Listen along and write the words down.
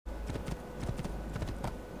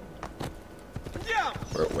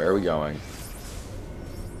Where are we going?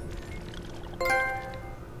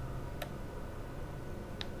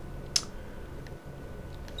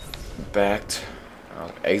 Backed.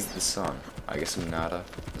 Exit the sun. I guess I'm not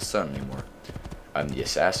the sun anymore. I'm the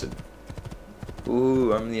assassin.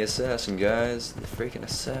 Ooh, I'm the assassin, guys. The freaking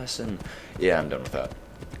assassin. Yeah, I'm done with that.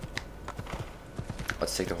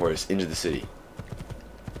 Let's take the horse into the city.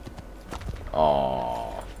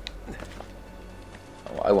 Aww.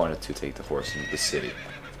 Oh, I wanted to take the horse into the city.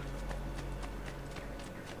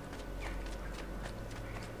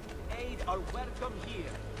 Aid are welcome here.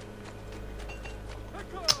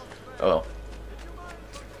 Oh.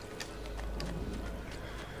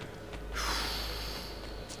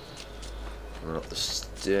 Run up the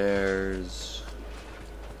stairs.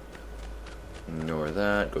 Ignore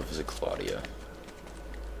that. Go visit Claudia.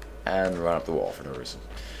 And run up the wall for no reason.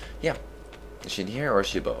 Yeah. Is she in here or is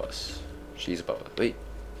she above us? She's above us. Wait.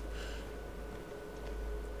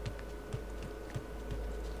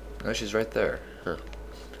 No, she's right there. Huh.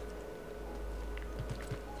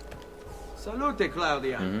 Salute,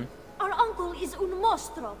 Claudia. Our uncle is un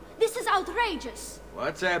mostro. This is outrageous.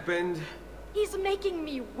 What's happened? He's making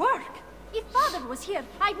me work. If father was here,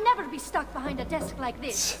 I'd never be stuck behind a desk like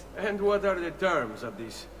this. And what are the terms of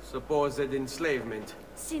this supposed enslavement?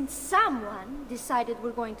 Since someone decided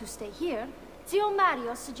we're going to stay here, Zio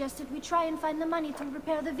Mario suggested we try and find the money to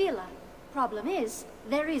repair the villa. Problem is,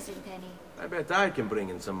 there isn't any. I bet I can bring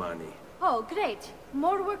in some money. Oh, great.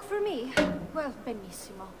 More work for me. Well,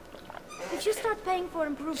 benissimo. If you start paying for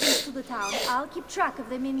improvements to the town, I'll keep track of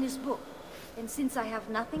them in this book. And since I have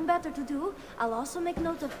nothing better to do, I'll also make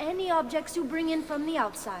note of any objects you bring in from the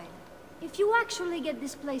outside. If you actually get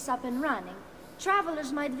this place up and running,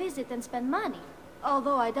 travelers might visit and spend money.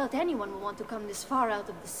 Although I doubt anyone will want to come this far out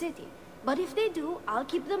of the city. But if they do, I'll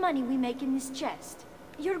keep the money we make in this chest.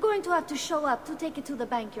 You're going to have to show up to take it to the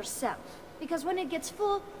bank yourself. Because when it gets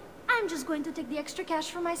full, I'm just going to take the extra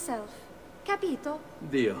cash for myself. Capito?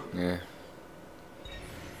 Deal. Yeah.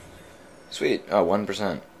 Sweet. Oh,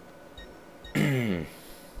 1%.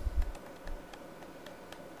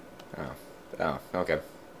 Oh, okay.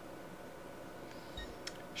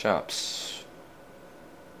 Shops.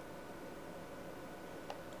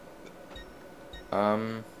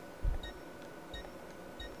 Oh.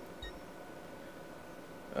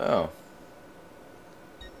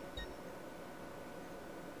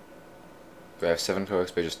 Do I have 7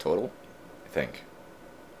 coax pages total? I think.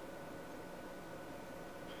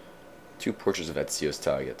 2 portraits of Ezio's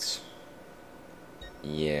targets.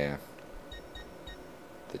 Yeah.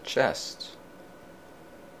 The chest.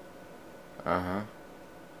 Uh-huh.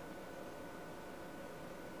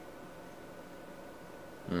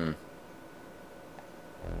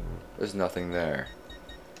 There's nothing there.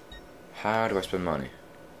 How do I spend money?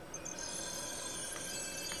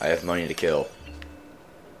 I have money to kill.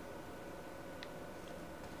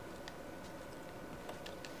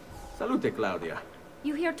 Salute, Claudia.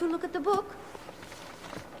 You here to look at the book?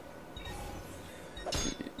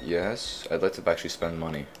 Yes, I'd like to actually spend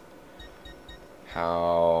money.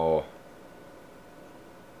 How?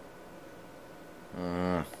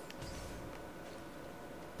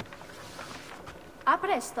 A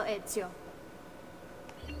presto, Ezio.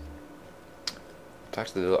 Talk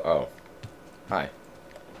to the... Oh. Hi.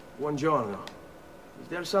 Buongiorno. Is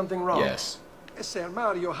there something wrong? Yes. Ser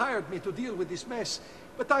Mario hired me to deal with this mess,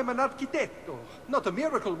 but I'm an architetto, not a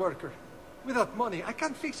miracle worker. Without money, I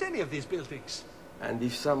can't fix any of these buildings. And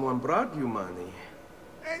if someone brought you money?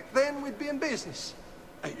 Then we'd be in business.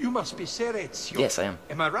 You must be Ser Ezio. Yes, I am.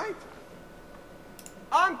 Am I right?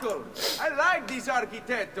 Uncle, I like this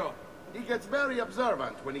architetto. He gets very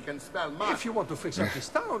observant when he can spell money. If you want to fix up this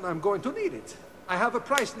town, I'm going to need it. I have a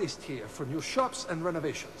price list here for new shops and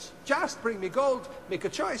renovations. Just bring me gold, make a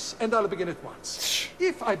choice, and I'll begin at once.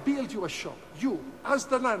 If I build you a shop, you, as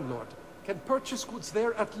the landlord, can purchase goods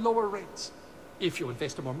there at lower rates. If you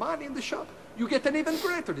invest more money in the shop, you get an even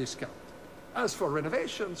greater discount. As for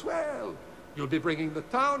renovations, well, you'll be bringing the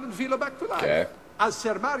town and villa back to life. Okay. As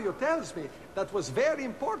Ser Mario tells me, that was very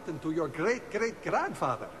important to your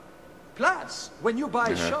great-great-grandfather. Plus, when you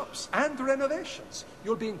buy shops and renovations,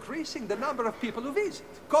 you'll be increasing the number of people who visit,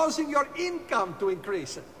 causing your income to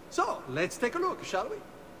increase. So, let's take a look, shall we?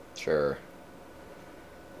 Sure.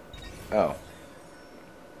 Oh.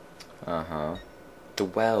 Uh-huh. The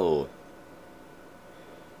well.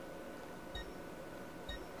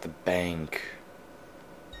 The bank.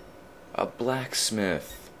 A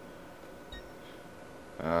blacksmith.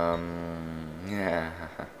 Yeah.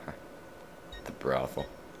 The brothel.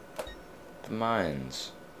 The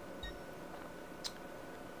mines.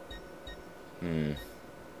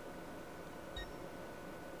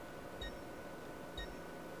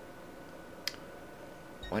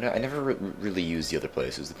 Why not? I never really use the other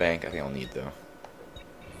places. The bank, I think I'll need though.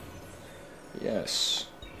 Yes.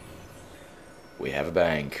 We have a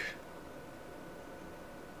bank.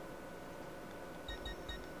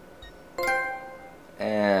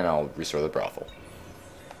 And I'll restore the brothel.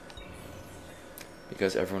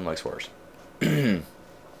 Because everyone likes whores.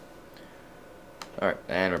 Alright,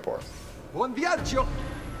 and report. Buon viaggio!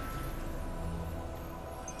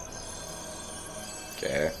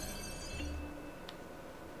 Okay.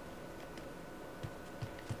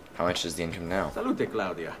 How much is the income now? Salute,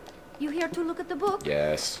 Claudia. You here to look at the book?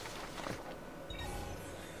 Yes.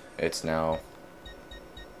 It's now...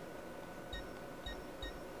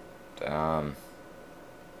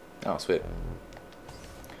 Oh, sweet.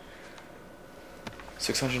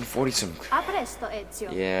 640 some... A presto,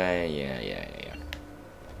 Ezio. Yeah.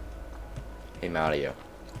 Hey, Mario.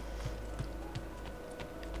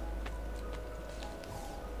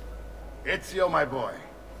 Ezio, my boy.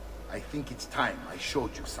 I think it's time I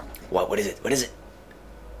showed you something. What is it? What is it?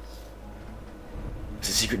 It's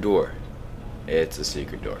a secret door. It's a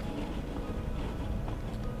secret door.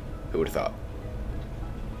 Who would have thought?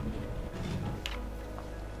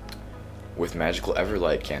 With magical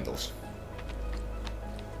Everlight candles.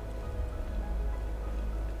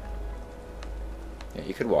 Yeah,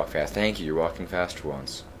 you could walk fast. Thank you, you're walking fast for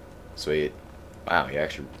once. Sweet. Wow, he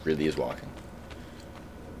actually really is walking.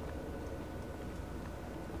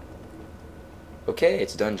 Okay,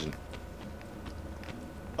 it's a dungeon.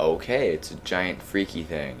 Okay, it's a giant freaky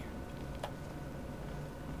thing.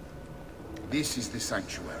 This is the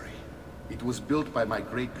sanctuary. It was built by my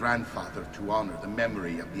great-grandfather to honor the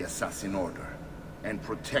memory of the Assassin Order and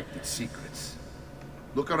protect its secrets.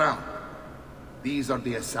 Look around. These are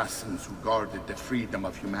the assassins who guarded the freedom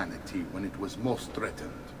of humanity when it was most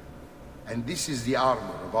threatened. And this is the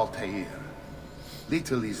armor of Altair.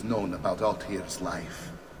 Little is known about Altair's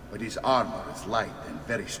life, but his armor is light and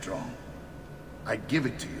very strong. I'd give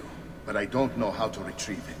it to you, but I don't know how to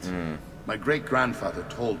retrieve it. My great-grandfather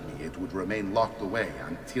told me it would remain locked away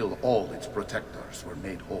until all its protectors were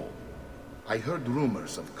made whole. I heard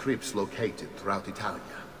rumors of crypts located throughout Italia,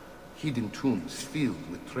 hidden tombs filled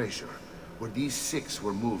with treasure, where these six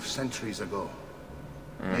were moved centuries ago.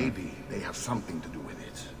 Maybe they have something to do with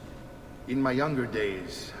it. In my younger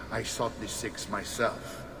days, I sought the six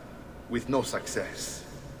myself, with no success.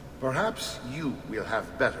 Perhaps you will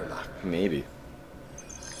have better luck. Maybe.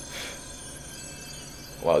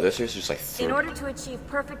 Wow, this is just like... In order to achieve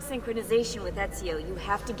perfect synchronization with Ezio, you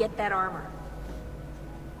have to get that armor.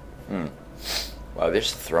 Wow, they're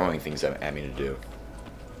just throwing things at me to do.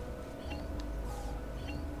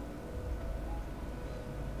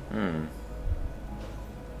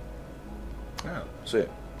 Oh, sweet.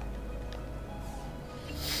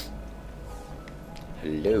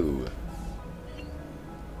 Hello.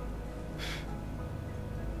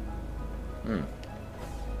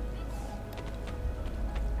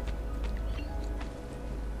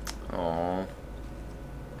 Aww.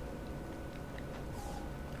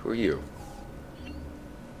 Who are you?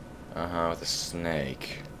 With a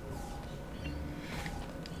snake.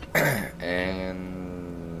 And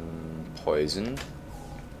poisoned.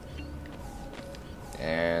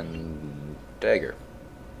 And dagger.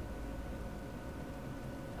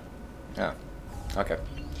 Oh, okay.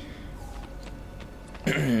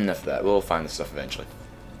 Enough of that. We'll find the stuff eventually.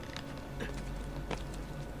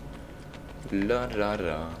 La da da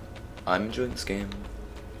da. I'm enjoying this game.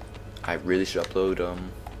 I really should upload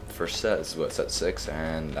first set. This is what, set 6,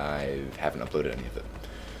 and I haven't uploaded any of it.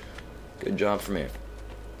 Good job for me.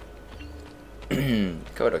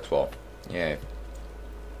 Codex wall. Yay.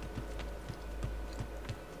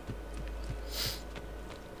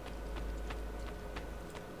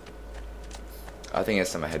 I think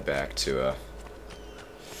it's time I head back to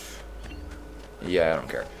yeah, I don't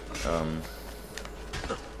care.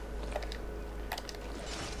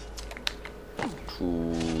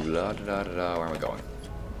 La da da da. Where am I going?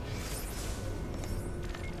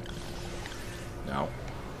 Now,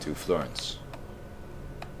 to Florence.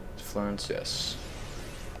 To Florence, yes.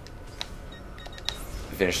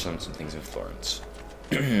 Finish some things in Florence.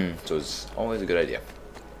 So it's always a good idea.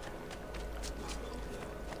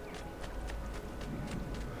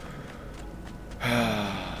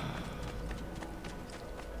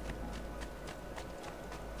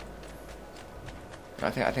 I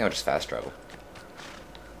think I'll just fast travel.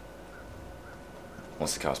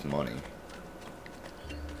 Unless it costs money.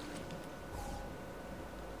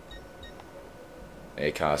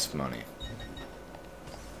 It costs money.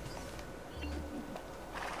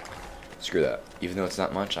 Screw that. Even though it's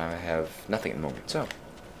not much, I have nothing at the moment, so.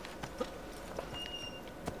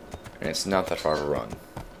 And it's not that far of a run.